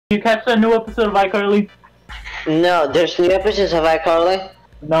You catch the new episode of iCarly? No, there's new episodes of iCarly?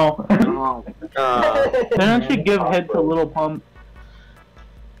 No. Didn't she give head to Little Pump?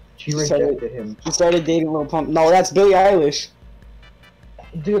 She rejected him. He started dating Lil Pump. No, that's Billie Eilish.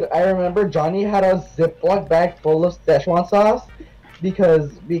 Dude, I remember Johnny had a Ziploc bag full of Szechuan sauce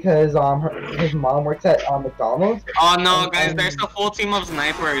because his mom works at McDonald's. Oh no, guys, there's a full team of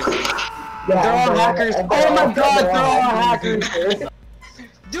snipers. Yeah, They're all hackers. Oh my god, they're all hackers.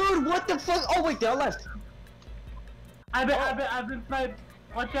 Dude, what the fuck? Oh wait, they're left. I've been sniped.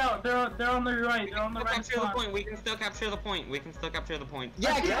 Watch out, they're on the right. They're on the right. Capture the point. We can still capture the point. We can still capture the point.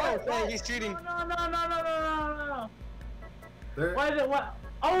 Yeah, go. He's cheating. No. Why is it what?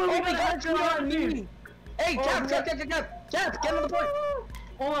 Oh, we gotta hack her on our team. Hey, Cap, get on the point.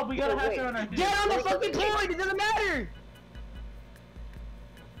 Hold up, we gotta hack her on our team. Get on the fucking point. It doesn't matter.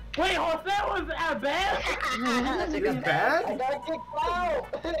 Wait, Jose was at bad? That's a good bad? I got kicked out.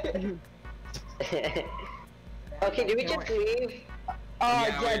 Okay, did we just leave?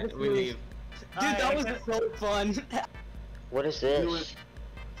 Yeah, just we leave. Dude, that was so fun. What is this?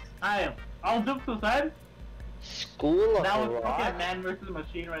 I'll jump to the side. School of That was Rock? fucking man versus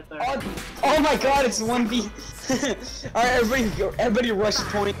machine right there. Oh my god, it's 1v. Alright, everybody rush the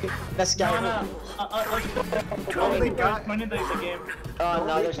point. That's No, guy. they got- Winning the game. Oh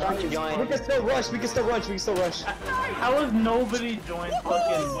no, they're starting to We join. can still rush, we can still rush. How has nobody joined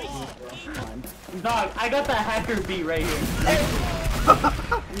fucking... Dog, I got that hacker beat right here.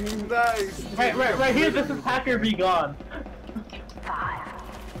 Nice. Right here, this is hacker be gone.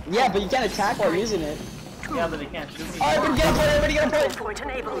 Yeah, but you can't attack while using it. Yeah, but they can't shoot me. Everybody get on point,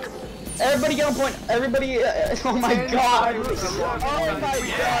 Everybody get on point. Everybody, oh my god.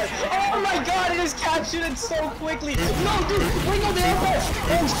 Oh my god, it is captured it so quickly. No, dude, wait, no, the airboss.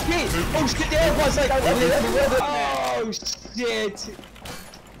 Oh shit, the airboss, like, oh shit.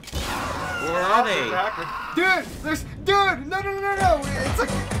 Where are they? Dude, no. It's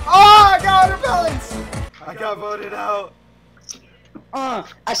like, oh, I got under balance. I got voted out.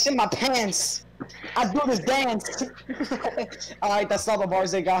 I shit my pants. I do this dance. Alright, that's not the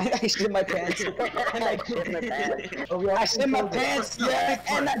bars they got. I shit my pants. And I shit my pants, yeah,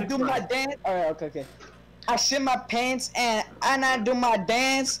 and I do my dance. Alright, okay. I shit my pants and I do my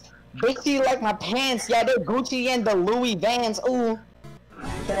dance. Bitchy like my pants, yeah, they're Gucci and the Louis Vans. Ooh.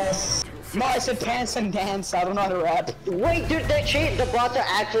 Yes. No, I said pants and dance. I don't know how to rap. Wait, dude, the bots are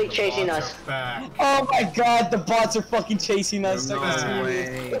actually chasing us. Oh my god, the bots are fucking chasing us. No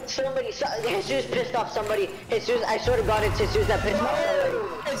way. Jesus pissed off somebody. Jesus, I swear to God, it's Jesus that pissed off somebody.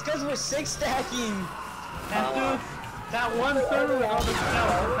 It's because we're 6 stacking. And dude, that one server with all the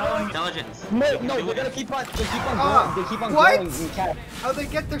scouts are telling me. Intelligence. No, we're gonna keep on going. They keep on what? going in cap. How'd they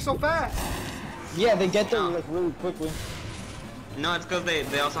get there so fast? Yeah, they get there like really quickly. No, it's because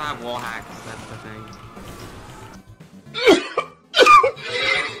they also have wall hacks. That's the thing.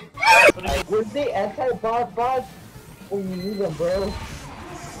 Where's the anti-bot bots? When you need them, bro.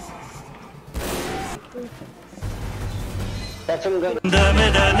 That's some good. Once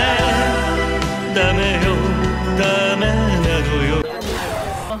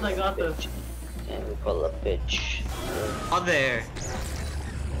I got this. And we pull up, bitch. Oh, there.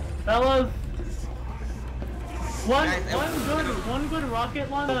 Fellas. Guys, One good rocket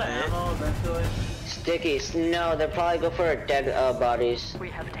launcher ammo eventually. Stickies. No, they'll probably go for dead bodies.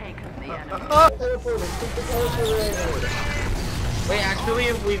 We have taken the enemy. Wait, actually,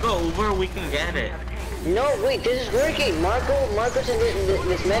 if we go over, we can get it. No, wait, this is working. Marcos and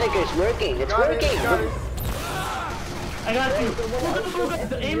this medic is working. It's working. I got you.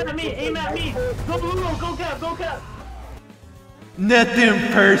 Go, aim at me. Go Bruno, go cap.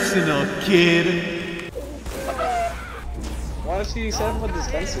 Nothing personal, kid. Why don't you set up a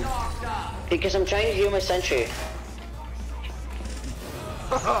dispenser? Because I'm trying to heal my sentry.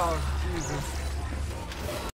 Oh, Jesus.